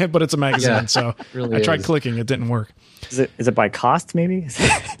 but it's a magazine, so really I tried clicking. It didn't work. Is it by cost? Maybe.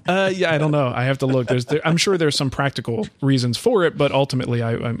 Yeah, I don't know. I have to look. I'm sure there's some practical reasons for it, but ultimately,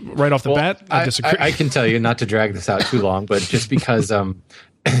 I'm right off the bat. I disagree. I can tell you, not to drag this out too long, but just because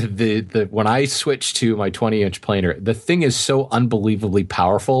the when I switched to my 20-inch planer, the thing is so unbelievably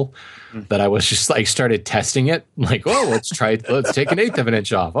powerful that I was just like started testing it. Like, oh, let's take 1/8 of an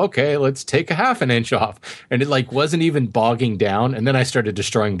inch off. Okay, let's take a 1/2 an inch off, and it like wasn't even bogging down. And then I started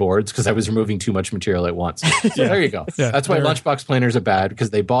destroying boards because I was removing too much material at once. So there you go. Yeah, that's why lunchbox planers are bad,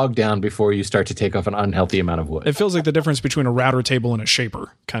 because they bog down before you start to take off an unhealthy amount of wood. It feels like the difference between a router table and a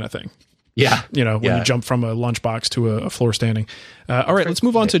shaper kind of thing. Yeah. When you jump from a lunchbox to a floor standing. All right, let's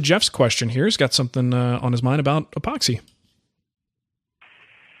move on to Jeff's question here. He's got something on his mind about epoxy.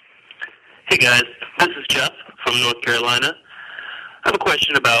 Hey guys, this is Jeff from North Carolina. I have a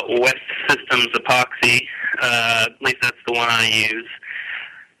question about West Systems epoxy. At least that's the one I use.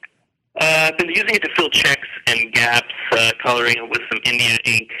 I've been using it to fill checks and gaps, coloring it with some India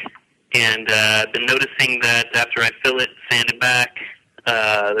ink. And I've been noticing that after I fill it, sand it back,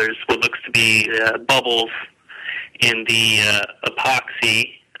 there's what looks to be bubbles in the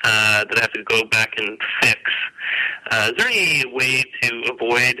epoxy that I have to go back and fix. Is there any way to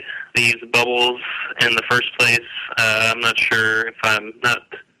avoid these bubbles in the first place? I'm not sure if I'm not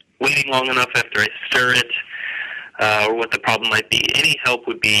waiting long enough after I stir it, or what the problem might be. Any help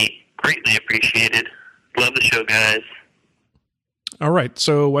would be greatly appreciated. Love the show, guys. All right,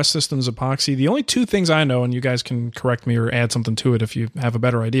 so West Systems epoxy, the only two things I know, and you guys can correct me or add something to it if you have a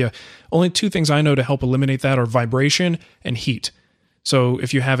better idea, only two things I know to help eliminate that are vibration and heat. So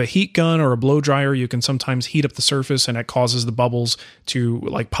if you have a heat gun or a blow dryer, you can sometimes heat up the surface and it causes the bubbles to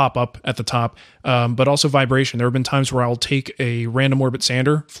like pop up at the top. But also vibration. There have been times where I'll take a random orbit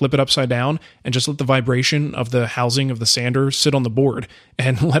sander, flip it upside down, and just let the vibration of the housing of the sander sit on the board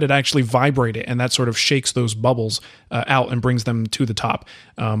and let it actually vibrate it. And that sort of shakes those bubbles out and brings them to the top.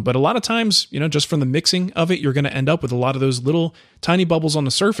 But a lot of times, just from the mixing of it, you're going to end up with a lot of those little tiny bubbles on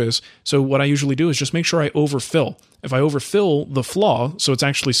the surface. So what I usually do is just make sure I overfill. If I overfill the flaw, so it's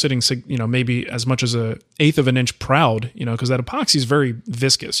actually sitting, maybe as much as 1/8 of an inch proud, because that epoxy is very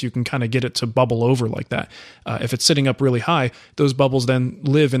viscous. You can kind of get it to bubble over like that. If it's sitting up really high, those bubbles then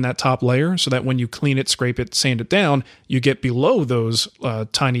live in that top layer so that when you clean it, scrape it, sand it down, you get below those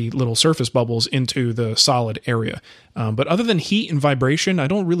tiny little surface bubbles into the solid area. But other than heat and vibration, I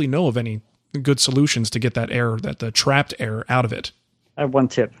don't really know of any good solutions to get that air, the trapped air out of it. I have one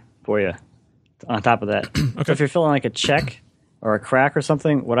tip for you. On top of that, okay. So if you're filling like a check or a crack or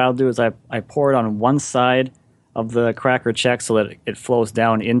something, what I'll do is I pour it on one side of the crack or check so that it flows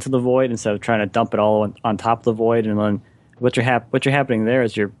down into the void instead of trying to dump it all on top of the void. And then what's happening there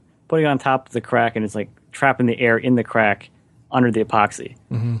is you're putting it on top of the crack and it's like trapping the air in the crack under the epoxy.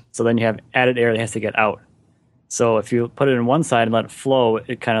 Mm-hmm. So then you have added air that has to get out. So if you put it in one side and let it flow,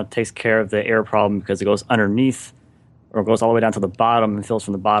 it kind of takes care of the air problem because it goes underneath or it goes all the way down to the bottom and fills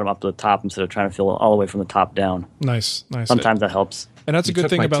from the bottom up to the top instead of trying to fill all the way from the top down. Nice. Sometimes that helps. And that's a good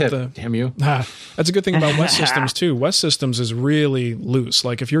thing about damn you. That's a good thing about West Systems too. West Systems is really loose.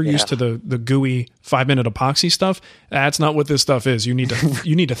 Like if you're used to the gooey 5-minute epoxy stuff, that's not what this stuff is. You need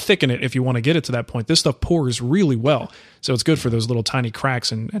to thicken it if you want to get it to that point. This stuff pours really well, so it's good for those little tiny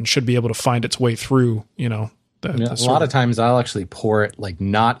cracks and should be able to find its way through. A lot of times I'll actually pour it like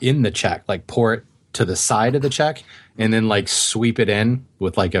not in the check, like pour it to the side of the check and then like sweep it in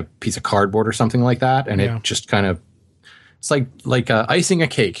with like a piece of cardboard or something like that, and it just kind of. It's like icing a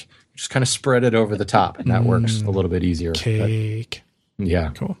cake. Just kind of spread it over the top, and that works a little bit easier. Cake.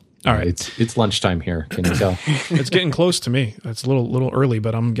 Yeah. Cool. All right. It's lunchtime here. Can you tell? It's getting close to me. It's a little early,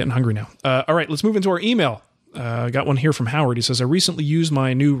 but I'm getting hungry now. All right. Let's move into our email. I got one here from Howard. He says, I recently used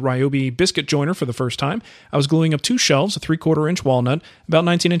my new Ryobi biscuit joiner for the first time. I was gluing up 2 shelves, a 3/4 inch walnut, about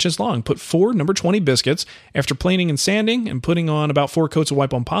 19 inches long. Put 4 number 20 biscuits. After planing and sanding and putting on about 4 coats of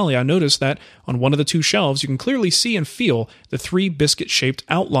wipe-on poly, I noticed that on one of the 2 shelves, you can clearly see and feel the 3 biscuit-shaped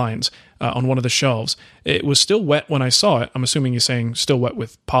outlines on one of the shelves. It was still wet when I saw it. I'm assuming he's saying still wet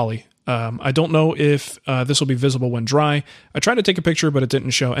with poly. I don't know if this will be visible when dry. I tried to take a picture, but it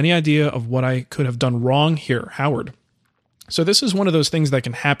didn't show. Any idea of what I could have done wrong here, Howard? So this is one of those things that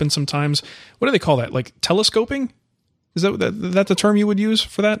can happen sometimes. What do they call that? Like telescoping? Is that the term you would use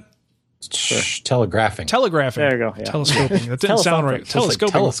for that? Sure. Telegraphing. There you go. Yeah. Telescoping. That didn't sound right.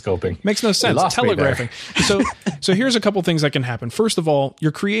 Telescoping. Makes no sense. Telegraphing. So here's a couple things that can happen. First of all,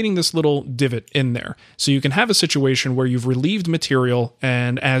 you're creating this little divot in there. So you can have a situation where you've relieved material,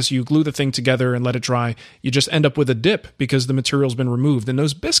 and as you glue the thing together and let it dry, you just end up with a dip because the material's been removed. And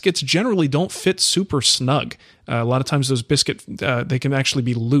those biscuits generally don't fit super snug. A lot of times those biscuit, they can actually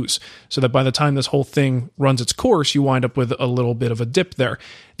be loose, so that by the time this whole thing runs its course, you wind up with a little bit of a dip there.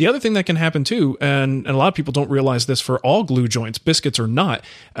 The other thing that can happen too, and a lot of people don't realize this for all glue joints, biscuits or not,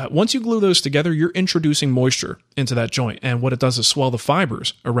 once you glue those together, you're introducing moisture into that joint, and what it does is swell the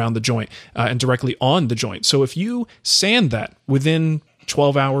fibers around the joint and directly on the joint. So if you sand that within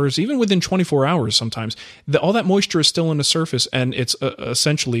 12 hours, even within 24 hours sometimes, all that moisture is still on the surface, and it's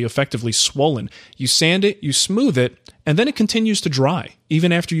essentially effectively swollen. You sand it, you smooth it, and then it continues to dry,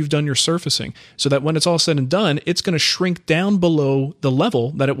 even after you've done your surfacing, so that when it's all said and done, it's going to shrink down below the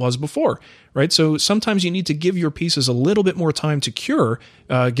level that it was before, right? So sometimes you need to give your pieces a little bit more time to cure,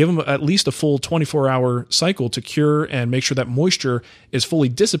 give them at least a full 24-hour cycle to cure and make sure that moisture is fully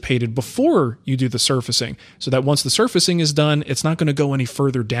dissipated before you do the surfacing, so that once the surfacing is done, it's not going to go any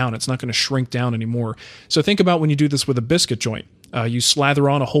further down. It's not going to shrink down anymore. So think about when you do this with a biscuit joint. You slather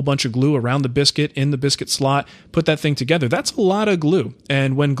on a whole bunch of glue around the biscuit, in the biscuit slot, put that thing together. That's a lot of glue.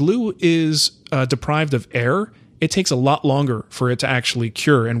 And when glue is deprived of air, it takes a lot longer for it to actually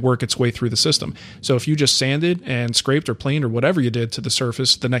cure and work its way through the system. So if you just sanded and scraped or planed or whatever you did to the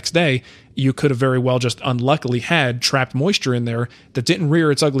surface the next day, you could have very well just unluckily had trapped moisture in there that didn't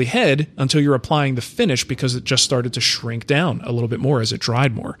rear its ugly head until you're applying the finish, because it just started to shrink down a little bit more as it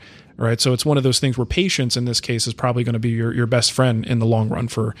dried more. All right, so it's one of those things where patience in this case is probably going to be your best friend in the long run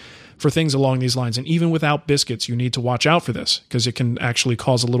for things along these lines. And even without biscuits, you need to watch out for this, because it can actually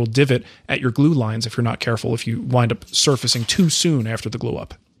cause a little divot at your glue lines if you're not careful, if you wind up surfacing too soon after the glue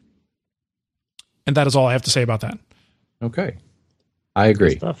up. And that is all I have to say about that. Okay. I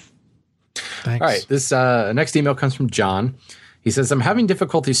agree. Good stuff. Thanks. All right, this next email comes from John. He says, I'm having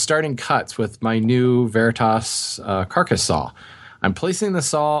difficulty starting cuts with my new Veritas carcass saw. I'm placing the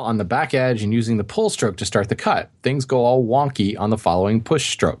saw on the back edge and using the pull stroke to start the cut. Things go all wonky on the following push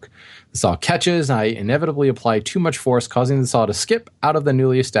stroke. The saw catches, and I inevitably apply too much force, causing the saw to skip out of the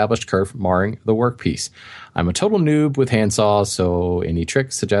newly established curve, marring the workpiece. I'm a total noob with hand saws, so any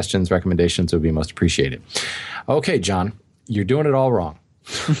tricks, suggestions, recommendations would be most appreciated. Okay, John, you're doing it all wrong.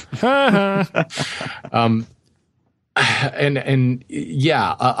 And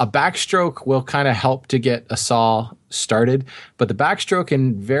yeah, a backstroke will kind of help to get a saw started, but the backstroke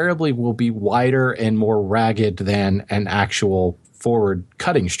invariably will be wider and more ragged than an actual forward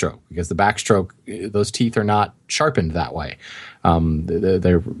cutting stroke, because the backstroke, those teeth are not sharpened that way.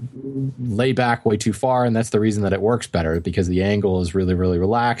 They're lay back way too far, and that's the reason that it works better, because the angle is really, really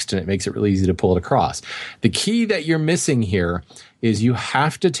relaxed and it makes it really easy to pull it across. The key that you're missing here is you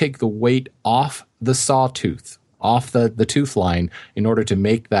have to take the weight off the sawtooth, off the tooth line, in order to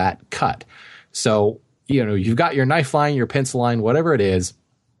make that cut. So, you've got your knife line, your pencil line, whatever it is.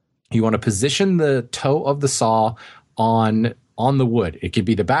 You want to position the toe of the saw on the wood. It could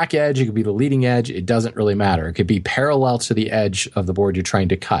be the back edge, it could be the leading edge, it doesn't really matter. It could be parallel to the edge of the board you're trying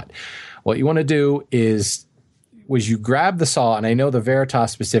to cut. What you want to do is, was you grab the saw, and I know the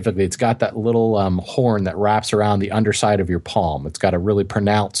Veritas specifically, it's got that little horn that wraps around the underside of your palm. It's got a really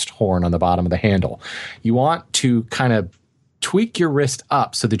pronounced horn on the bottom of the handle. You want to kind of tweak your wrist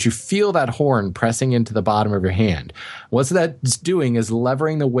up so that you feel that horn pressing into the bottom of your hand. What that's doing is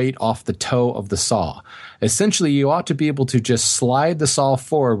levering the weight off the toe of the saw. Essentially, you ought to be able to just slide the saw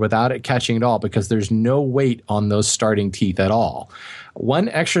forward without it catching at all because there's no weight on those starting teeth at all. One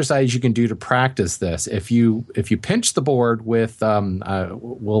exercise you can do to practice this, if you pinch the board with,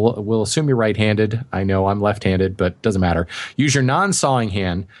 we'll assume you're right-handed. I know I'm left-handed, but doesn't matter. Use your non-sawing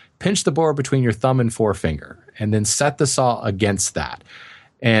hand, pinch the board between your thumb and forefinger, and then set the saw against that.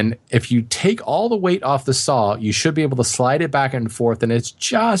 And if you take all the weight off the saw, you should be able to slide it back and forth, and it's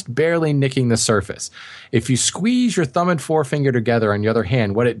just barely nicking the surface. If you squeeze your thumb and forefinger together on the other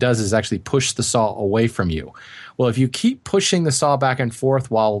hand, what it does is actually push the saw away from you. Well, if you keep pushing the saw back and forth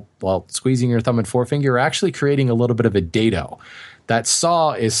while squeezing your thumb and forefinger, you're actually creating a little bit of a dado. That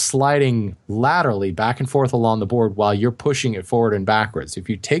saw is sliding laterally back and forth along the board while you're pushing it forward and backwards. If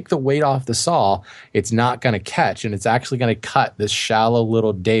you take the weight off the saw, it's not going to catch, and it's actually going to cut this shallow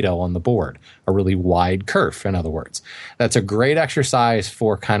little dado on the board, a really wide kerf, in other words. That's a great exercise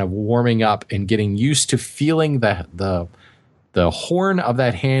for kind of warming up and getting used to feeling the horn of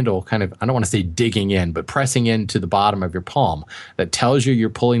that handle kind of, I don't want to say digging in, but pressing into the bottom of your palm. That tells you you're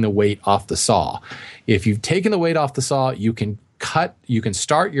pulling the weight off the saw. If you've taken the weight off the saw, you can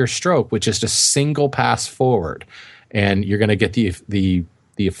start your stroke with just a single pass forward, and you're going to get the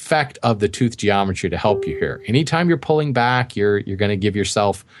effect of the tooth geometry to help you here. Anytime you're pulling back, you're going to you're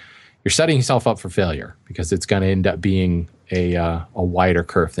setting yourself up for failure because it's going to end up being a wider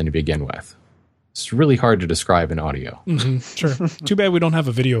kerf than to begin with. It's really hard to describe in audio. Mm-hmm, sure. Too bad we don't have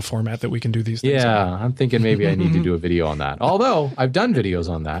a video format that we can do these things. Yeah, I'm thinking maybe I need to do a video on that. Although I've done videos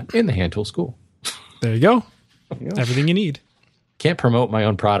on that in the hand tool school. There you go. Everything you need. Can't promote my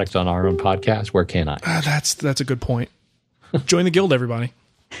own product on our own podcast. Where can I? That's a good point. Join the guild, everybody.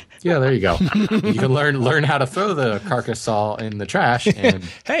 Yeah, there you go. You can learn how to throw the carcass saw in the trash. And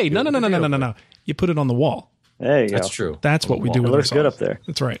hey, no. You put it on the wall. There you go. That's true. That's what we do. It with looks our good saws. up there.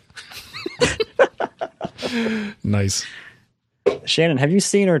 That's right. Nice. Shannon, have you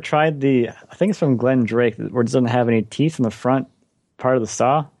seen or tried I think it's from Glenn Drake, where it doesn't have any teeth in the front part of the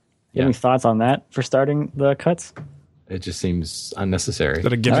saw? You have any thoughts on that for starting the cuts? It just seems unnecessary. Is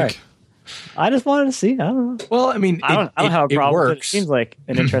that a gimmick? Right. I just wanted to see. I don't know. Well, I mean, I don't have a problem with it. It works. seems like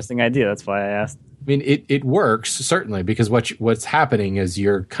an interesting idea. That's why I asked. I mean, it works, certainly, because what's happening is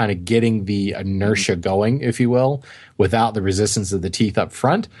you're kind of getting the inertia going, if you will, without the resistance of the teeth up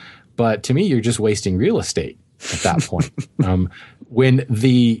front. But to me, you're just wasting real estate at that point.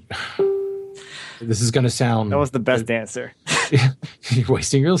 This is going to sound... That was the best answer. You're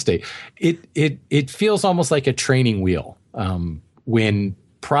wasting real estate. It feels almost like a training wheel. When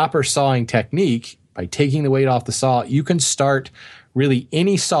proper sawing technique, by taking the weight off the saw, you can start really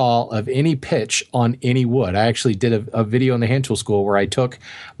any saw of any pitch on any wood. I actually did a video in the hand tool school where I took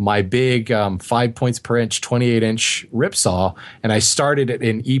my big 5 points per inch, 28-inch rip saw, and I started it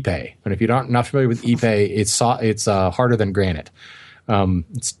in Ipe. And if you're not familiar with Ipe, it's harder than granite.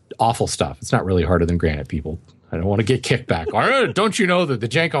 It's awful stuff. It's not really harder than granite, people. I don't want to get kickback. Don't you know that the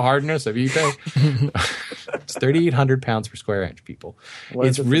Janko hardness of Ipe? It's 3,800 pounds per square inch, people.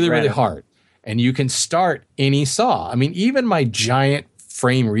 It's really, really hard. And you can start any saw. I mean, even my giant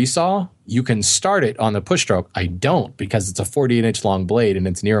frame resaw, you can start it on the push stroke. I don't, because it's a 48-inch long blade and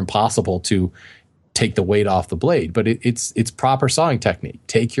it's near impossible to take the weight off the blade. But it's proper sawing technique.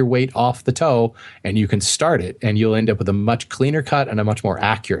 Take your weight off the toe and you can start it, and you'll end up with a much cleaner cut and a much more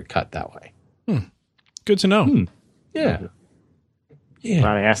accurate cut that way. Good to know. Yeah. Glad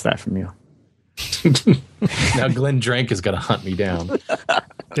I asked that from you. Now Glenn Drank is going to hunt me down.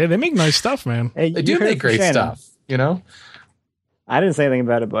 They make nice stuff, man. Hey, They do make great stuff, you know? I didn't say anything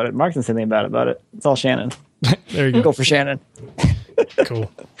bad about it. Mark didn't say anything bad about it. It's all Shannon. There you go. Go for Shannon. Cool.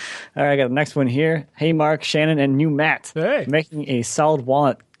 All right, I got the next one here. Hey, Mark, Shannon, and new Matt. Hey. Making a solid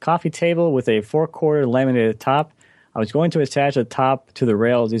walnut coffee table with a 4-quarter laminated top. I was going to attach the top to the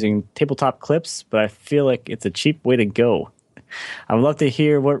rails using tabletop clips, but I feel like it's a cheap way to go. I would love to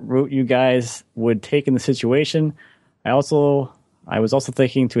hear what route you guys would take in the situation. I was also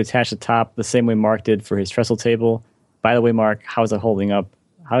thinking to attach the top the same way Mark did for his trestle table. By the way, Mark, how is that holding up?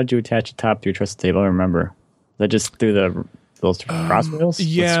 How did you attach the top to your trestle table? I don't remember. Was that just through those cross rails?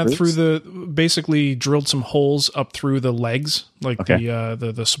 Yeah, basically drilled some holes up through the legs, like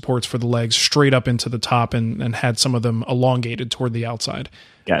the supports for the legs, straight up into the top, and had some of them elongated toward the outside.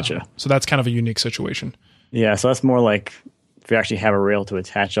 Gotcha. So that's kind of a unique situation. Yeah, so that's more like if you actually have a rail to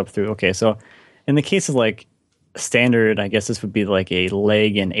attach up through. Okay, so in the case of like standard, I guess this would be like a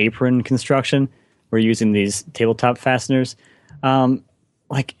leg and apron construction. We're using these tabletop fasteners.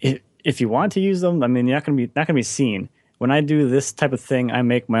 If you want to use them, I mean, you're not gonna be seen. When I do this type of thing, I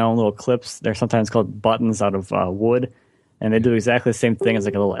make my own little clips. They're sometimes called buttons out of wood, and they do exactly the same thing as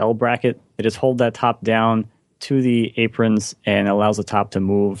like a little L bracket. They just hold that top down to the aprons and allows the top to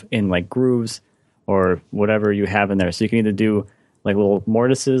move in like grooves or whatever you have in there. So you can either do like little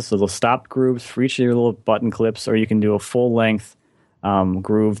mortises, little stopped grooves for each of your little button clips, or you can do a full length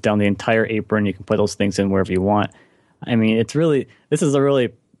groove down the entire apron. You can put those things in wherever you want. I mean, this is a really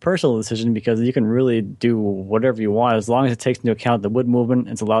personal decision because you can really do whatever you want as long as it takes into account the wood movement.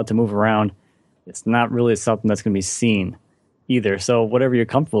 It's allowed to move around. It's not really something that's going to be seen either. So whatever you're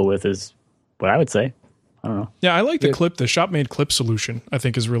comfortable with is what I would say. I don't know. Yeah, I like the shop-made clip solution. I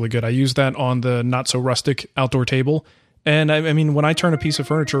think is really good. I use that on the not so rustic outdoor table. And I mean, when I turn a piece of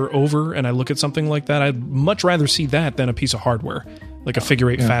furniture over and I look at something like that, I'd much rather see that than a piece of hardware, like a figure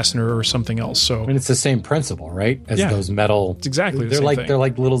 8 fastener or something else. So, it's the same principle, right? As those metal. It's exactly the same thing. They're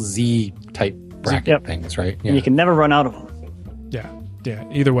like little Z type bracket things, right? Yeah. And you can never run out of them. Yeah.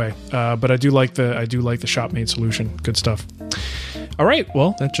 Either way, but I do like the shop made solution. Good stuff. All right,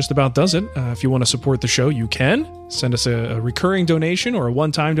 well, that just about does it. If you want to support the show, you can. Send us a recurring donation or a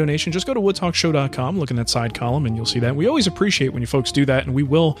one-time donation. Just go to woodtalkshow.com, look in that side column, and you'll see that. We always appreciate when you folks do that, and we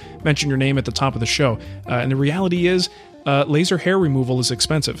will mention your name at the top of the show. And the reality is, laser hair removal is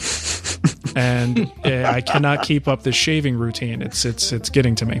expensive. And I cannot keep up this shaving routine. It's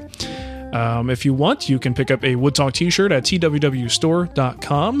getting to me. If you want, you can pick up a Wood Talk t-shirt at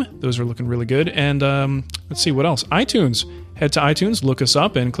twwstore.com. Those are looking really good. And let's see, what else? iTunes. Head to iTunes, look us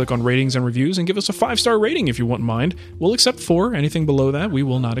up, and click on ratings and reviews, and give us a 5-star rating if you wouldn't mind. We'll accept 4. Anything below that, we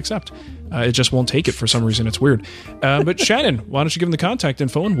will not accept. It just won't take it for some reason. It's weird. But Shannon, why don't you give them the contact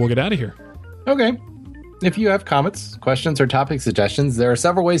info, and we'll get out of here. Okay. If you have comments, questions, or topic suggestions, there are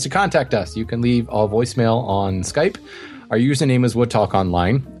several ways to contact us. You can leave a voicemail on Skype. Our username is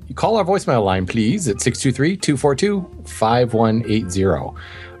WoodTalkOnline. You call our voicemail line, please, at 623-242-5180.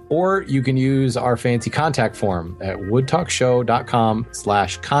 Or you can use our fancy contact form at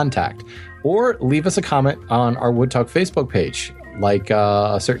woodtalkshow.com/contact. Or leave us a comment on our Wood Talk Facebook page, like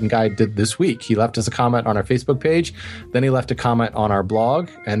a certain guy did this week. He left us a comment on our Facebook page, then he left a comment on our blog,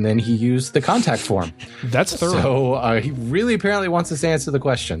 and then he used the contact form. That's thorough. So he really apparently wants us to answer the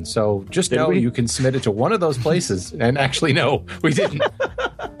question. So just know you can submit it to one of those places. And actually, no, we didn't.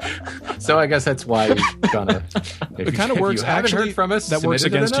 So I guess that's why we're gonna. It kind of works. If you haven't heard from us, that works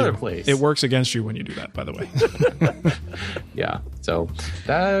against you. Place. It works against you when you do that, by the way. Yeah. So,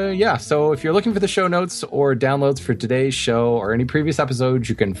 So if you're looking for the show notes or downloads for today's show or any previous episodes,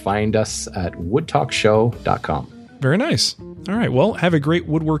 you can find us at woodtalkshow.com. Very nice. All right. Well, have a great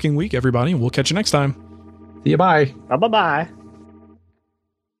woodworking week, everybody, and we'll catch you next time. See you. Bye. Bye-bye.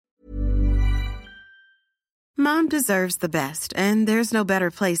 Mom deserves the best, and there's no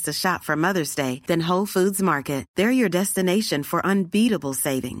better place to shop for Mother's Day than Whole Foods Market. They're your destination for unbeatable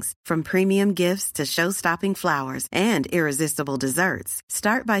savings, from premium gifts to show-stopping flowers and irresistible desserts.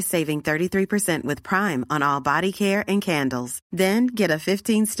 Start by saving 33% with Prime on all body care and candles. Then get a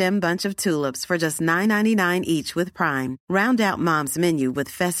 15-stem bunch of tulips for just $9.99 each with Prime. Round out Mom's menu with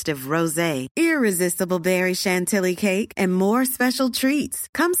festive rosé, irresistible berry chantilly cake, and more special treats.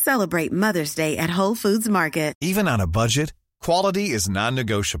 Come celebrate Mother's Day at Whole Foods Market. Even on a budget, quality is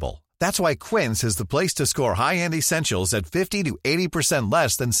non-negotiable. That's why Quince is the place to score high-end essentials at 50 to 80%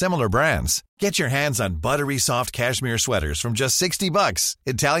 less than similar brands. Get your hands on buttery soft cashmere sweaters from just $60,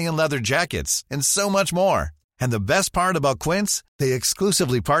 Italian leather jackets, and so much more. And the best part about Quince, they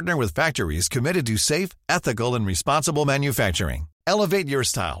exclusively partner with factories committed to safe, ethical, and responsible manufacturing. Elevate your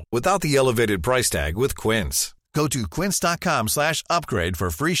style without the elevated price tag with Quince. Go to quince.com/upgrade for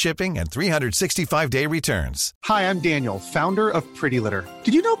free shipping and 365-day returns. Hi, I'm Daniel, founder of Pretty Litter.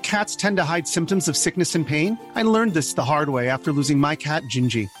 Did you know cats tend to hide symptoms of sickness and pain? I learned this the hard way after losing my cat,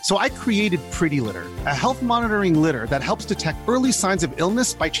 Gingy. So I created Pretty Litter, a health monitoring litter that helps detect early signs of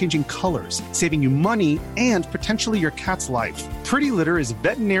illness by changing colors, saving you money and potentially your cat's life. Pretty Litter is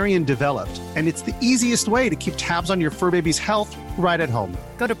veterinarian developed, and it's the easiest way to keep tabs on your fur baby's health right at home.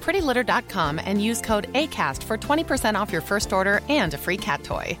 Go to prettylitter.com and use code ACAST for 20% off your first order and a free cat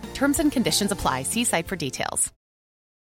toy. Terms and conditions apply. See site for details.